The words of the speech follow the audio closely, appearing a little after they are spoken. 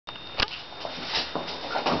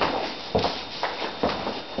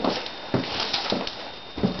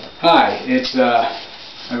Hi, it's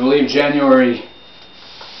I believe January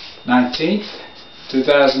 19th,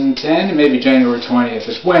 2010, maybe January 20th.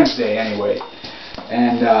 It's Wednesday anyway.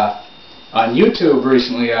 And on YouTube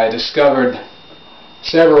recently I discovered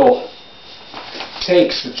several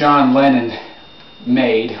takes that John Lennon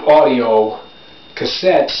made, audio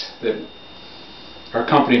cassettes that are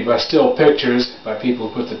accompanied by still pictures by people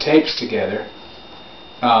who put the tapes together.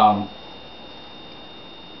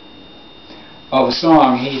 Of a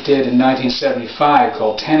song he did in 1975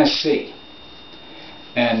 called Tennessee.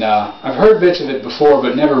 And I've heard bits of it before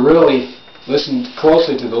but never really listened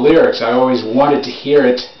closely to the lyrics. I always wanted to hear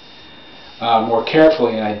it more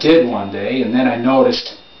carefully, and I did one day, and then I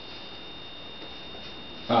noticed,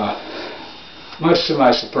 much to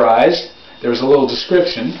my surprise, there was a little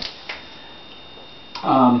description.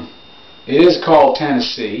 It is called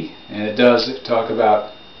Tennessee, and it does talk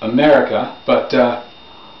about America, but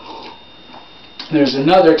there's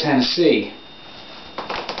another Tennessee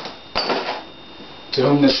to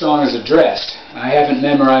whom this song is addressed. I haven't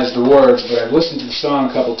memorized the words, but I've listened to the song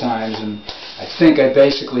a couple times, and I think I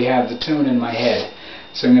basically have the tune in my head.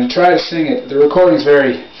 So I'm going to try to sing it. The recording's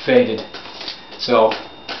very faded, so,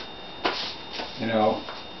 you know,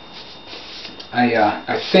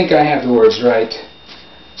 I think I have the words right.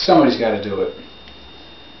 Somebody's got to do it.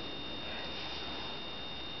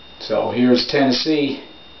 So here's Tennessee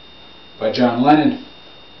by John Lennon.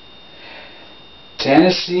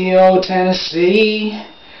 Tennessee, oh Tennessee,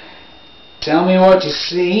 tell me what you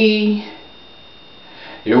see.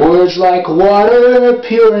 Your words like water,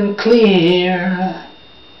 pure and clear.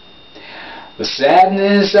 The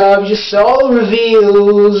sadness of your soul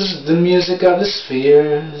reveals the music of the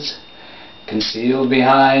spheres. Concealed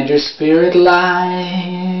behind your spirit lies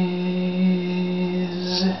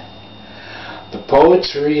the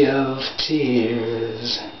poetry of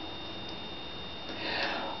tears.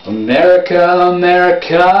 America,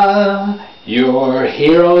 America, your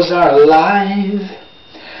heroes are alive.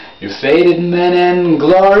 Your faded men and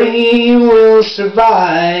glory will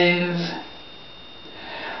survive.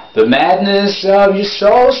 The madness of your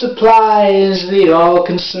soul supplies the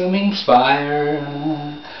all-consuming fire.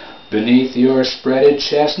 Beneath your spreaded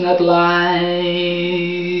chestnut lies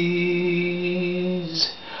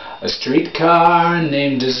a streetcar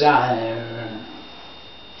named Desire.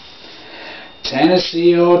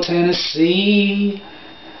 Tennessee, oh Tennessee,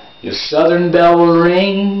 your southern bell will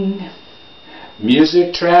ring.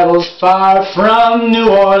 Music travels far from New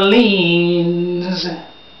Orleans.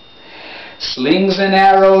 Slings an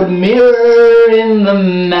arrowed mirror in the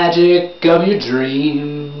magic of your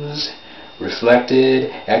dreams.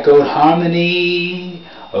 Reflected, echoed harmony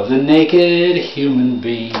of the naked human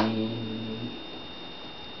being.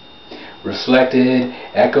 Reflected,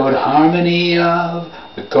 echoed harmony of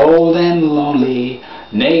the cold and lonely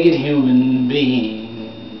naked human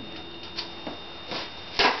being.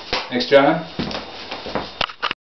 Thanks, John.